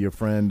 honor to be your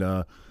friend.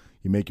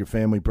 You make your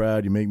family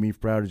proud. You make me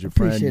proud as your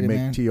friend. You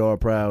make TR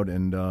proud,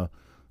 and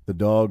the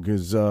dog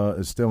is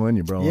still in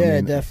you, bro. Yeah, I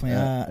mean, definitely.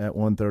 At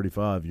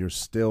 135, you're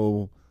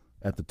still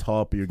at the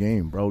top of your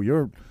game, bro.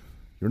 You're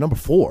number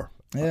 4.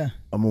 Yeah.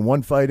 I'm in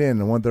one fight in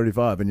at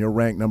 135, and you're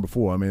ranked number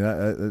 4. I mean,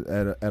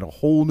 at a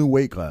whole new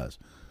weight class.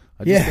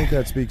 I just think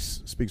that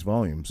speaks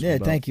volumes. Yeah,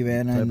 thank you,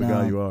 man. The type of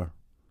guy you are.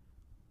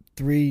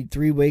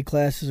 Three weight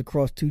classes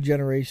across 2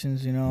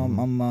 generations. You know,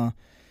 I'm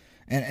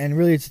and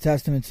really it's a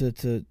testament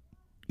to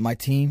my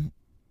team.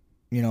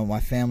 You know, my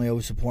family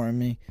always supporting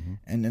me,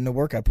 and the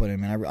work I put in,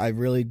 man. I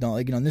really don't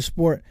like, you know, in this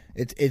sport,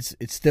 it's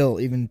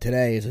still, even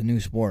today, is a new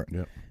sport.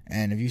 Yep.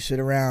 And if you sit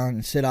around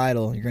and sit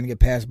idle, you're gonna get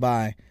passed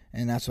by,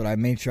 and that's what I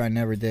made sure I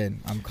never did.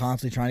 I'm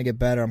constantly trying to get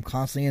better. I'm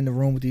constantly in the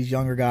room with these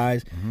younger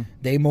guys.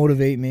 They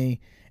motivate me,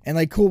 and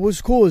like,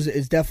 what's cool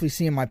is definitely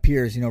seeing my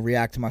peers, you know,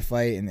 react to my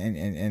fight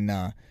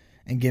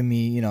and give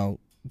me, you know,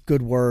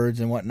 good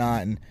words and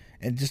whatnot,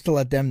 and just to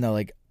let them know,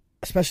 like.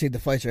 Especially the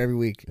fights are every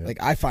week. Yeah.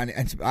 Like, I find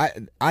it,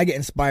 I get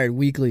inspired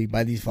weekly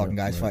by these fucking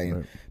guys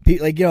fighting.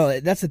 Right. Like, you know,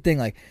 that's the thing.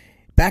 Like,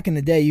 back in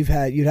the day, you'd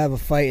have a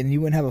fight and you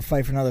wouldn't have a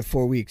fight for another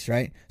 4 weeks,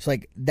 right? So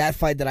like that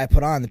fight that I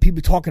put on, the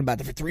people talking about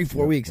it for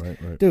 3-4 weeks,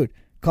 right. dude.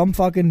 come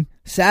fucking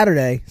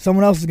Saturday,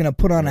 someone else is gonna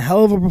put on a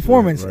hell of a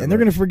performance, and they're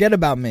gonna forget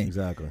about me.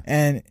 Exactly.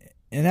 And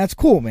that's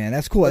cool, man.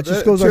 That's cool. It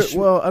just goes.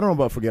 Well, I don't know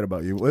about forget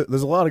about you.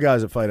 There's a lot of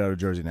guys that fight out of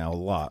Jersey now. A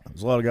lot.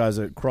 There's a lot of guys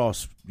that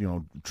cross,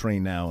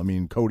 train now. I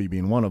mean, Cody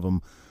being one of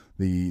them.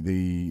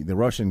 The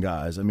Russian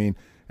guys. I mean,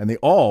 and they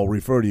all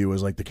refer to you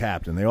as like the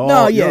captain. They all.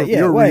 No,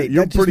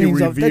 you're pretty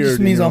revered. That just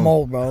means I'm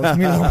old, bro. That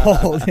means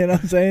I'm old. You know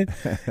what I'm saying?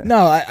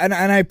 No, and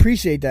I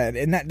appreciate that,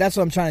 and that's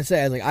what I'm trying to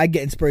say. I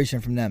get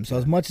inspiration from them. So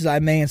as much as I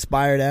may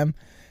inspire them,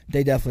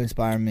 they definitely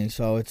inspire me.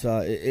 So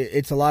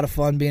it's a lot of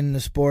fun being in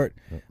the sport.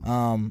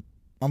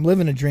 I'm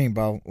living a dream,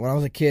 bro. When I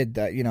was a kid,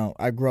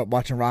 I grew up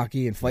watching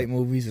Rocky and fight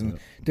movies, and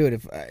dude,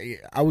 if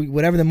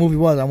whatever the movie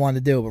was, I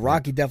wanted to do. But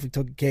Rocky definitely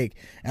took a cake,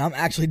 and I'm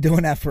actually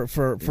doing that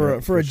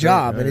for a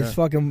job, and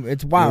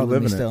it's wild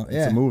to me still.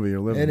 It's a movie you're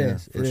living. It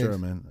is for sure,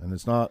 man. And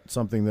it's not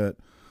something that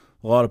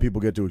a lot of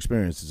people get to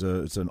experience.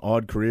 It's an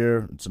odd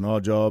career, it's an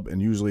odd job,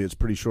 and usually it's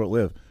pretty short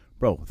lived,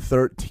 bro.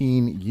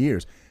 13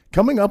 years.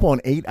 Coming up on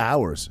 8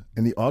 hours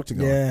in the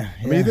octagon. Yeah,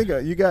 I mean, you think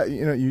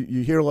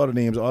you hear a lot of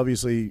names.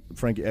 Obviously,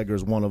 Frankie Edgar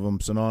is one of them,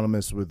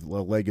 synonymous with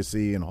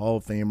legacy and Hall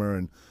of Famer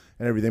and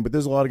everything. But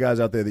there's a lot of guys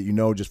out there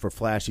that just for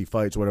flashy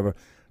fights, or whatever.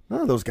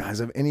 None of those guys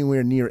have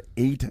anywhere near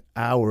 8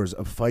 hours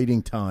of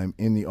fighting time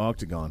in the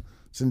octagon.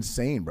 It's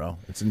insane, bro.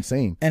 It's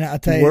insane. And I'll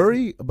tell you,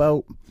 worry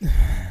about.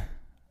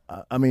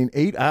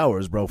 8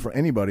 hours, bro, for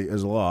anybody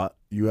is a lot.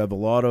 You have a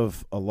lot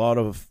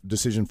of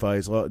decision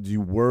fights. Do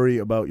you worry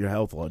about your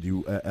health a lot?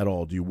 At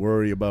all? Do you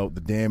worry about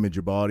the damage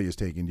your body is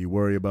taking? Do you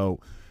worry about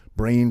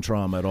brain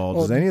trauma at all?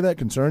 Does any of that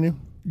concern you?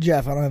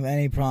 Jeff, I don't have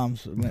any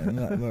problems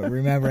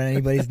remembering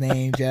anybody's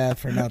name,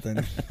 Jeff, or nothing.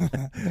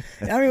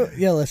 I mean,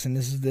 listen,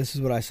 this is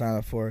what I signed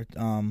up for.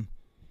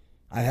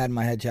 I've had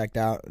my head checked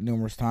out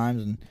numerous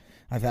times, and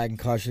I've had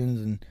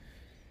concussions, and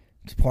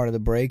it's part of the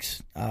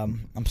breaks.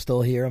 I'm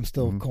still here. I'm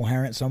still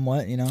coherent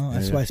somewhat,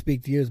 That's why I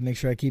speak to you, is make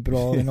sure I keep it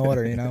all in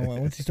order,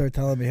 Once you start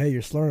telling me, hey,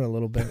 you're slurring a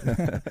little bit.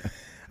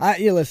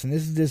 Listen,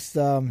 this is just,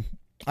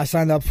 I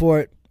signed up for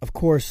it. Of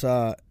course,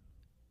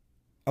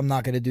 I'm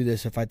not going to do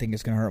this if I think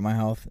it's going to hurt my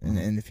health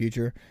in the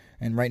future.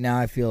 And right now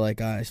I feel like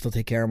I still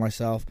take care of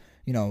myself.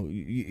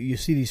 You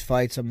see these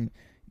fights,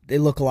 they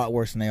look a lot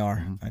worse than they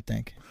are, I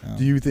think.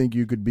 Do you think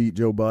you could beat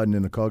Joe Biden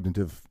in a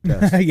cognitive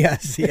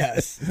test?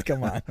 Yes.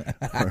 Come on.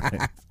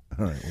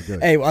 All right, we're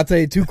good. Hey, I'll tell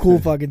you two cool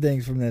fucking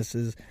things from this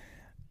is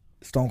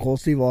Stone Cold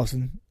Steve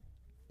Austin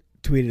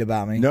tweeted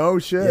about me. No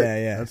shit.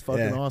 Yeah. That's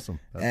fucking awesome.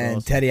 And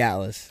awesome. Teddy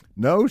Atlas.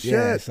 No shit.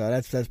 Yeah, so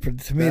that's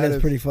to me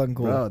that's pretty fucking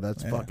cool. Bro,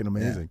 that's fucking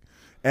amazing.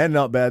 Yeah. And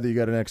not bad that you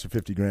got an extra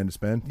 $50,000 to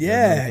spend.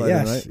 Yeah,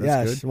 yes, right?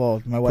 That's good.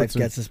 Well, my wife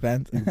gets to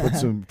spend. You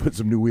put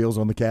some new wheels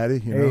on the caddy.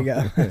 There you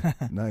go.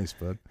 Nice,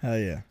 bud. Hell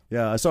yeah.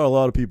 Yeah, I saw a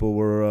lot of people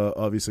were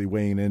obviously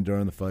weighing in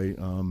during the fight.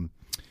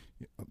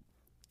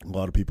 A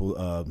lot of people,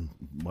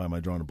 why am I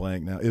drawing a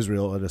blank now?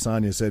 Israel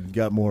Adesanya said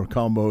got more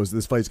combos.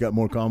 This fight's got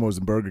more combos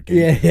than Burger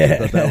King. Yeah.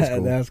 I thought that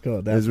was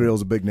cool. That's cool.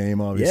 Israel's a big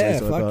name, obviously. Yeah,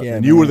 so fuck yeah.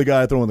 And you were the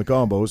guy throwing the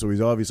combo, so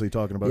he's obviously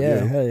talking about you.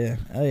 Hell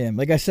yeah.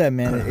 Like I said,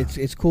 man,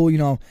 it's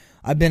cool.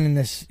 I've been in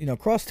this,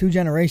 across two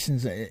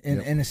generations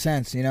in a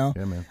sense, Yeah,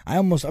 man. I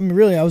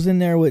was in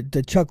there with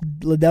the Chuck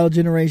Liddell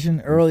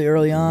generation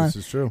early on. This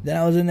is true. Then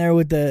I was in there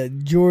with the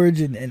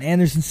George and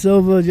Anderson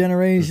Silva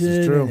generation. This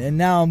is true. And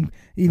now I'm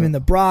even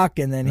the Brock,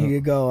 and then here you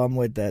go, I'm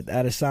with the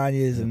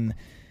Adesanya's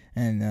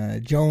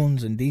and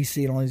Jones and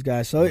DC and all these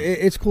guys. So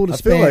it's cool to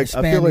span. I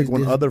feel like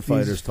when other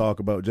fighters talk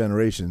about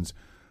generations,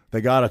 they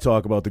got to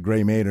talk about the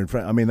Gray Maynard.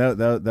 I mean,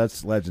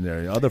 that's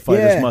legendary. Other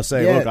fighters must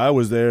say, look, I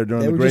was there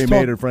during the Gray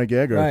Maynard, Frankie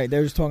Edgar. Right, they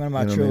were just talking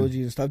about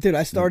trilogies and stuff. Dude,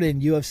 I started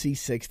in UFC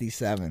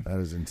 67. That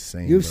is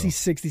insane. UFC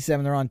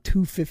 67, they're on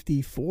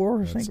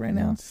 254, I think, right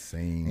now.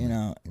 Insane.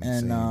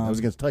 And that was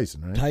against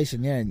Tyson, right?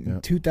 Tyson,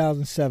 in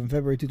 2007,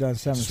 February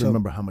 2007. Just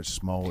remember how much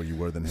smaller you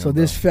were than him. So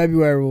this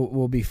February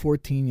will be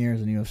 14 years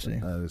in the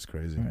UFC. That is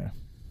crazy. Yeah.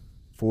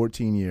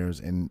 14 years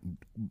and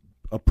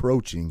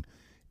approaching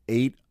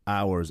 8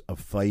 hours of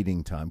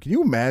fighting time. Can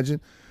you imagine?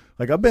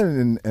 Like, I've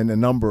been in a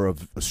number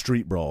of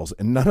street brawls,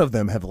 and none of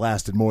them have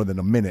lasted more than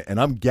a minute,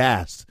 and I'm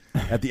gassed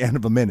at the end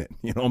of a minute.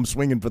 I'm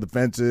swinging for the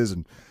fences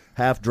and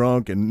half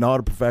drunk and not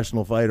a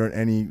professional fighter in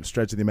any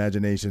stretch of the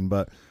imagination,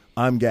 but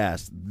I'm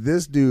gassed.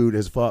 This dude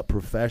has fought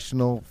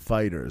professional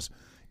fighters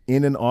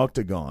in an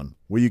octagon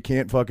where you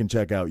can't fucking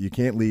check out. You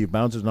can't leave.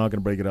 Bouncer's not going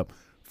to break it up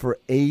for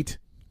 8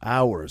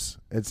 hours.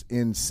 It's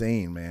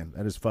insane, man.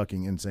 That is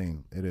fucking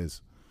insane. It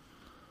is.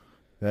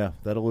 Yeah,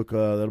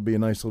 that'll be a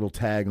nice little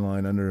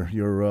tagline under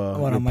your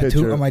on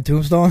picture. On my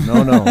tombstone?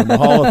 No, in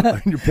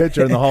the your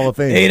picture in the Hall of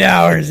Fame. 8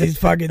 hours, he's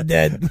fucking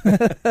dead.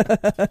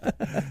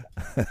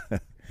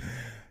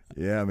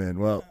 Yeah, man.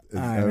 Well,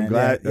 I'm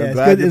glad. Yeah, I'm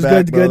glad it's you're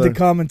back, good brother. to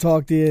come and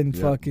talk to you and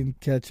fucking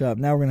catch up.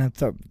 Now we're gonna have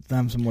to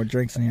have some more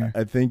drinks in here.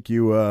 I think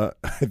you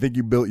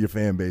built your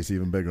fan base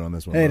even bigger on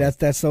this one. Hey, bro.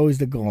 that's always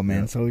the goal, man.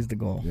 Yeah. It's always the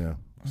goal. Yeah.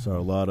 So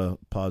a lot of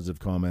positive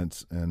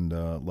comments, and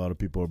a lot of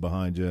people are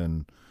behind you,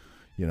 and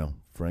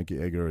Frankie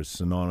Edgar is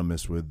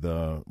synonymous with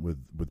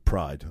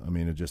pride. I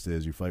mean, it just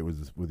is. You fight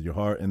with your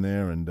heart in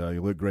there, and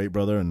you look great,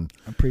 brother. And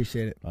I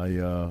appreciate it.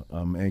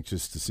 I'm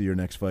anxious to see your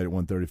next fight at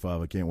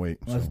 135. I can't wait.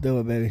 Let's do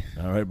it, baby.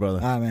 All right, brother.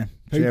 All right, man.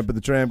 Champ of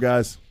the Tramp,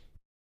 guys.